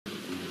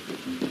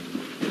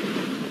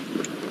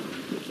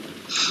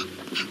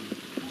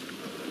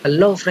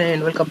Hello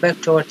friend, welcome back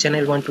to our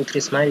channel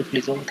 123 Smile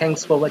please and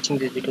thanks for watching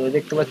this video.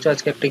 দেখতে পাচ্ছ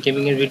আজকে একটা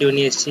gaming এর video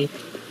নিয়ে এসেছি।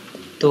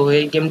 তো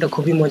এই গেমটা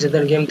খুবই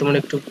মজাদার গেম, তোমরা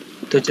একটু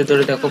ধৈর্য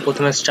ধরে দেখো,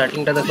 প্রথমে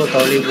স্টার্টিংটা দেখো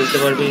তাহলেই বুঝতে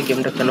পারবে এই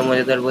গেমটা কেন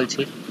মজাদার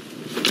বলছি।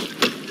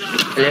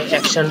 তাহলে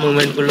অ্যাকশন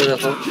মুভমেন্ট গুলো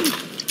দেখো,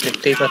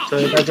 দেখতেই পাচ্ছ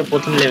এটা হচ্ছে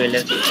প্রথম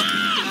লেভেলের।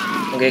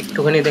 আগে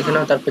একটুখানি দেখে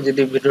নাও, তারপর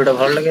যদি ভিডিওটা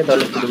ভালো লাগে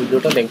তাহলে পুরো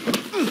ভিডিওটা দেখবে।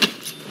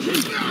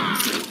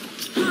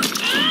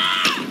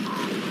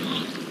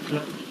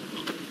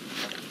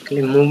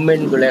 খালি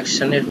মুভমেন্ট গুলো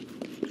অ্যাকশনের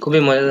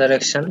খুবই মজাদার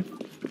অ্যাকশন।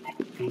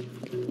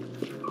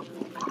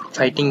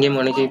 ফাইটিং গেম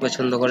অনেকেই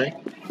পছন্দ করে।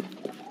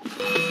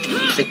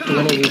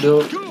 একটুখানি ভিডিও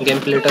গেম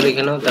প্লেটা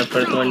দেখে নাও,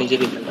 তারপরে তোমার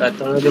নিজেরই। আর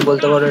তোমরা যদি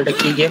বলতে পারো এটা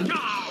কি গেম,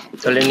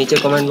 তাহলে নিচে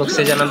কমেন্ট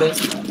বক্সে জানাবে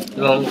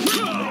এবং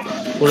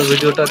পুরো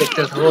ভিডিওটা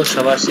দেখতে থাকো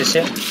সবার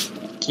শেষে।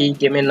 কি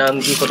গেমের নাম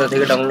কি, কোথা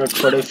থেকে ডাউনলোড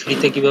করে,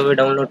 ফ্রিতে কিভাবে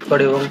ডাউনলোড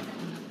করে এবং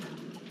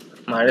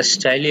মারের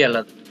স্টাইলই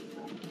আলাদা।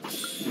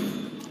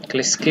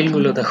 স্কিল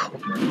গুলো দেখো,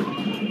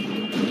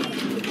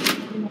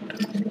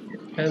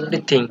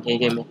 এভরিথিং এই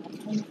গেমে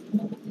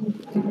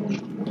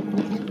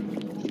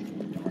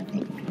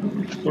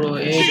পুরো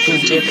এ টু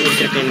জেড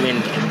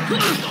এন্টারটেইনমেন্ট।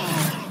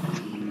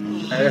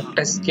 আর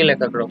একটা স্কিল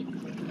এক এক রকম।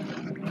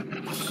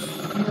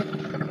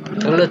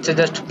 এগুলো হচ্ছে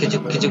জাস্ট কিছু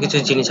কিছু কিছু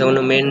জিনিস,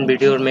 এখনো মেন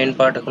ভিডিওর মেন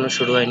পার্ট এখনো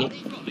শুরু হয়নি।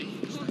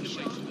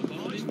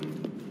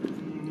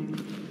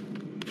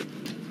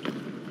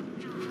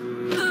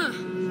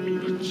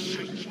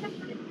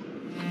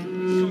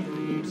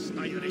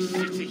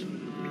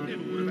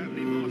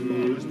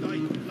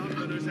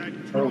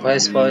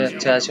 ভয়েস পাওয়া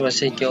যাচ্ছে,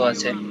 আশেপাশে কেউ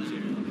আছে।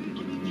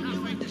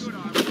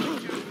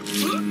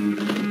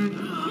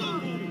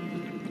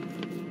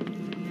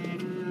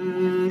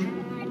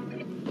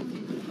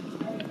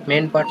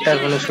 মেন পার্টটা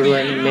এখনো শুরু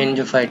হয়নি, মেন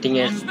যে ফাইটিং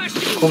এর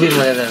খুবই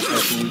মজাদার,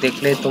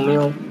 দেখলে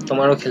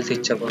তোমারও খেলতে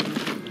ইচ্ছা করবে।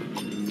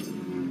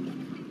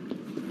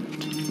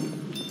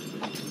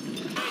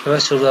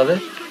 এবার শুরু হবে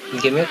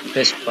গেমের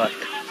বেস্ট পার্ট।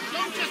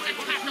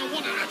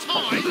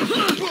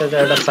 এটা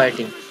একটা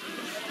ফাইটিং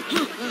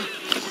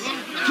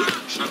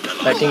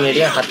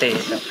এরিয়া, হাতে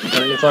এটা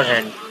অনলি ফর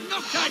হ্যান্ড।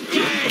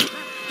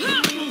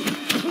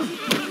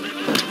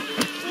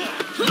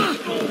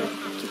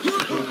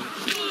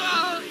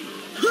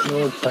 ও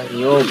ভাই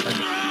ও ভাই,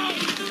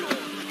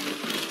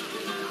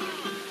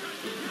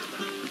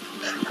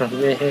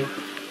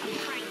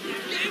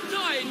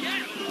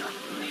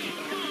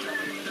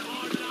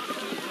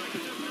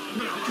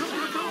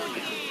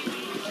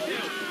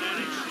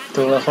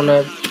 তো এখন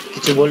আর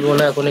কিছু বলবো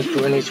না, এখন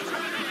একটুখানি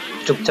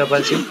চুপচাপ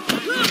আছি।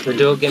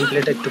 ভিডিও গেম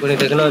প্লেটা একটুখানি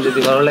দেখে নাও, যদি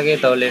ভালো লাগে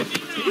তাহলে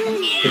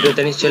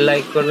ভিডিওতে নিশ্চয়ই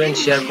লাইক করবেন,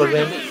 শেয়ার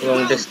করবেন এবং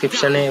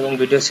ডেসক্রিপশনে এবং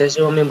ভিডিও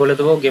শেষেও আমি বলে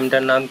দেবো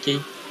গেমটার নাম কি,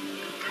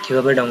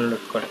 কিভাবে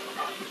ডাউনলোড করে।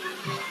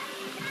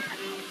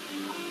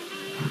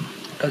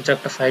 এটা হচ্ছে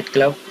একটা ফাইট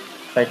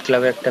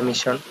ক্লাবে একটা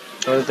মিশন।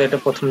 তো এটা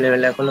প্রথম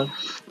লেভেলে, এখনো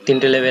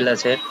 3টে লেভেল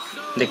আছে,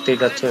 দেখতেই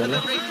পাচ্ছ এখানে।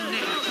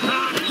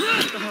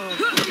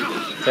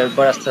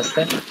 এরপর আস্তে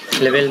আস্তে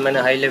লেভেল মানে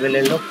হাই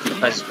লেভেলের লোক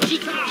আসবে।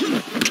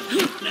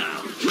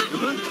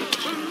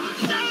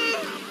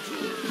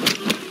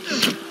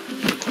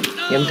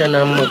 গেমটার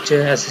নাম হচ্ছে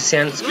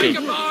অ্যাসাসিনস ক্রিড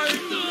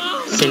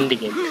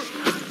সিন্ডিকেট।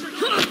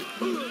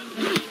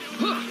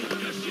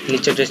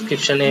 নিচে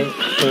ডেসক্রিপশনে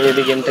তুমি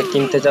যদি গেমটা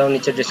কিনতে চাও,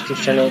 নিচে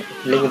ডেসক্রিপশনে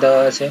লিঙ্ক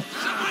দেওয়া আছে,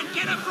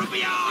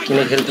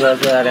 কিনে খেলতে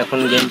পারবে। আর এখন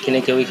গেম কিনে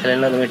কেউই খেলে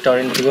না, তুমি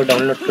টরেন্ট থেকেও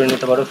ডাউনলোড করে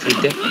নিতে পারো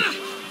ফ্রিতে।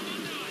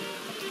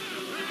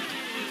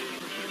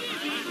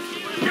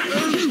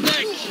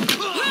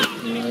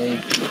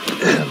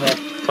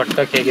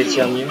 ফটকা খেয়ে গেছি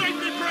আমিও।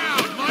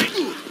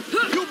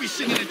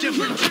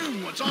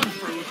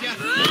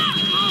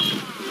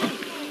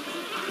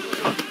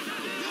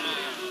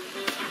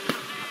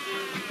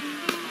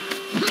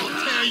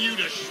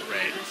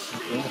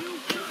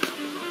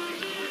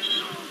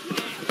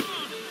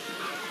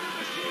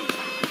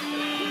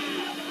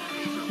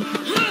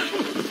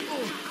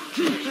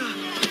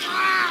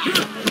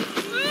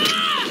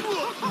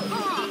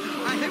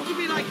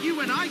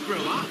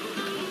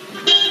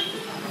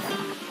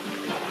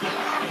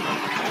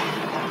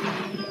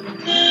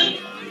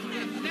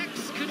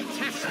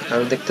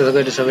 আর দেখতে থাকো,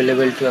 এটা সবাই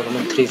লেভেল 2, এখনো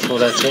 3,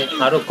 4 আছে।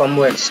 আরো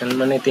কম্বো অ্যাকশন,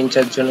 মানে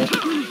 3-4 জনের।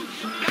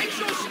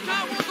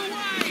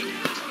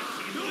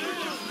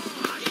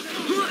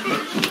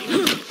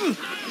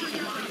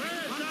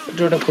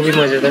 এটা খুবই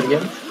মজাদার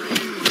game.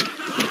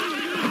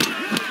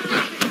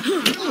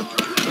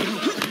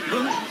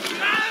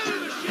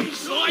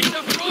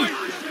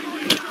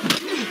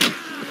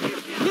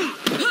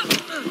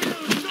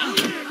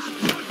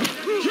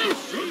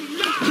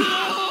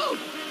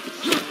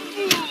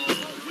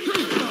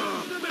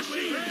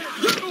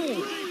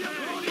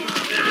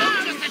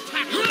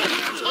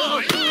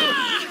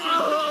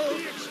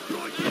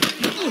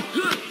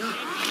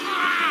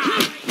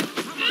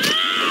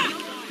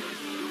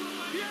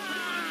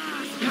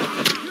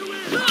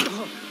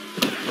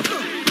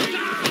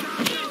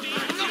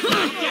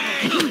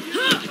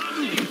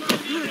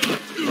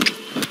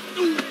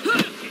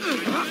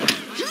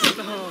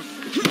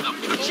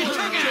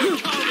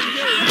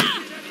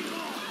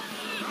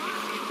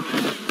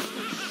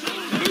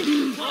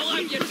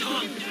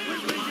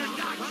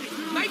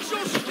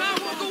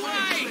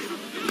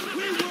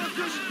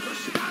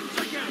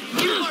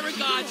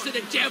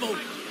 to the devil.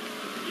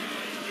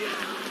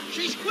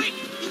 She's quick.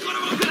 You've got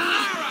to overpower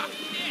her.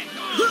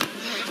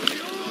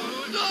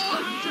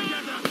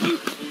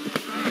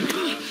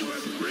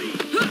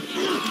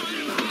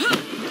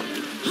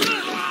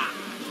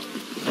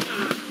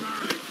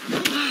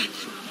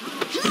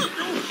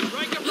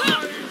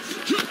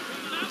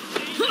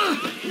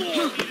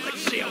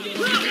 Let's see how long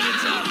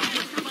minutes are.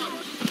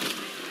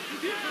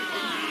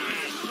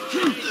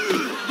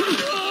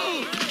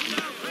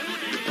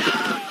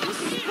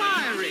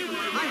 Inspiring!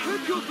 I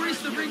hope you'll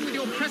grace the ring with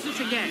your presence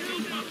again.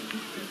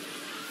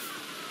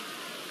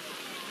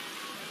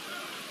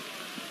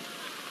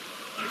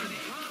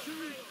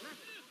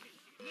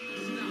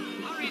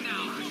 Hurry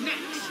now,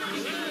 next!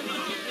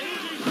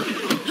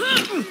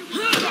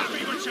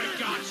 Hurry, what's your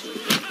guts?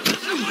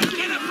 Someone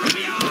get her from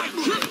behind!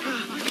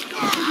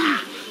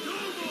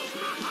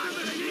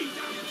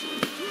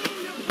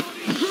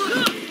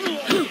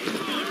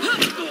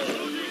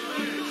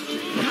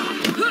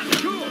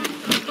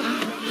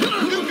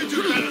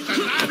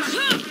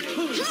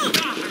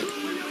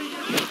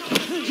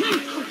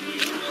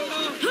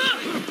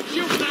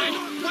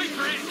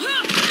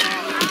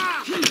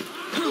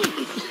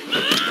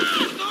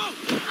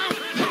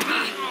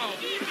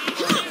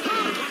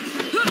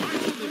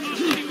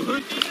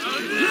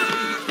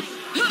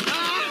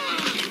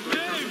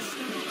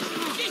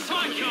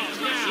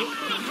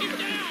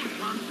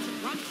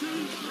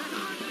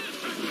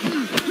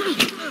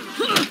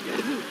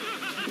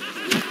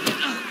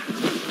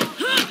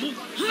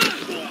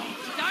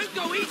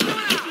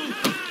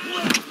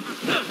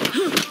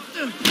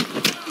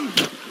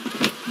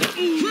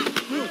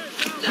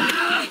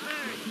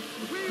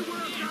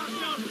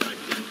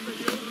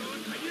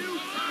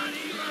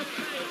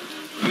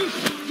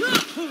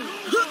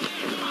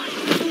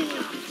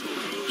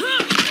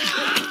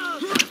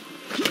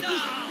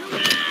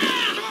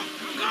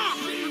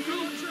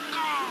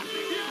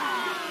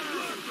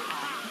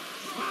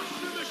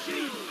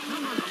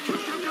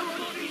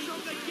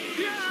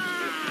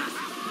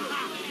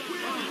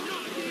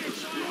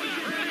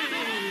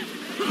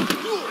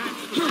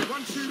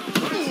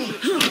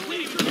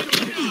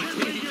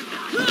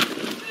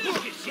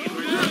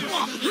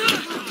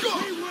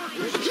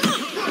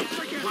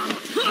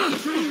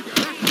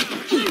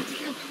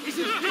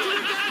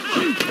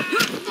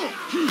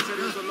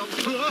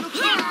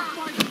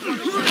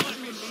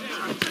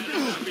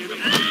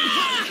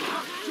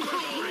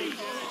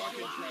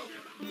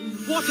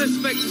 What a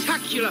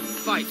spectacular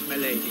fight,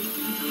 milady.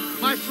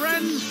 My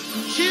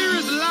friends, cheer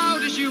as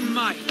loud as you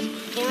might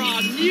for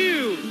our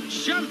new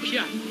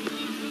champion.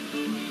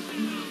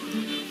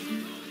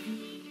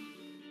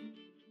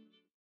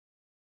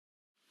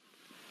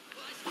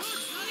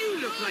 You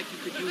look like you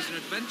could use an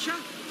adventure.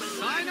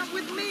 Sign up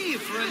with me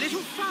for a little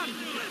fun.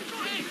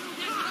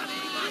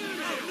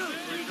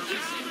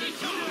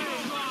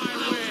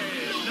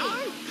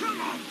 No?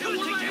 Come on, pull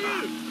it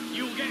together.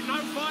 You'll get no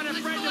finer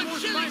friend than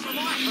what's made for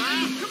my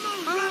friend. Come on,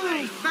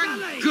 Oh,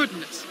 thank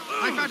goodness.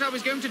 I thought I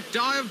was going to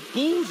die of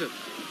boredom.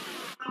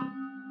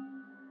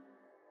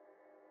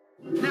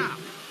 Now,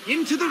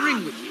 into the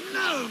ring with you.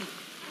 No!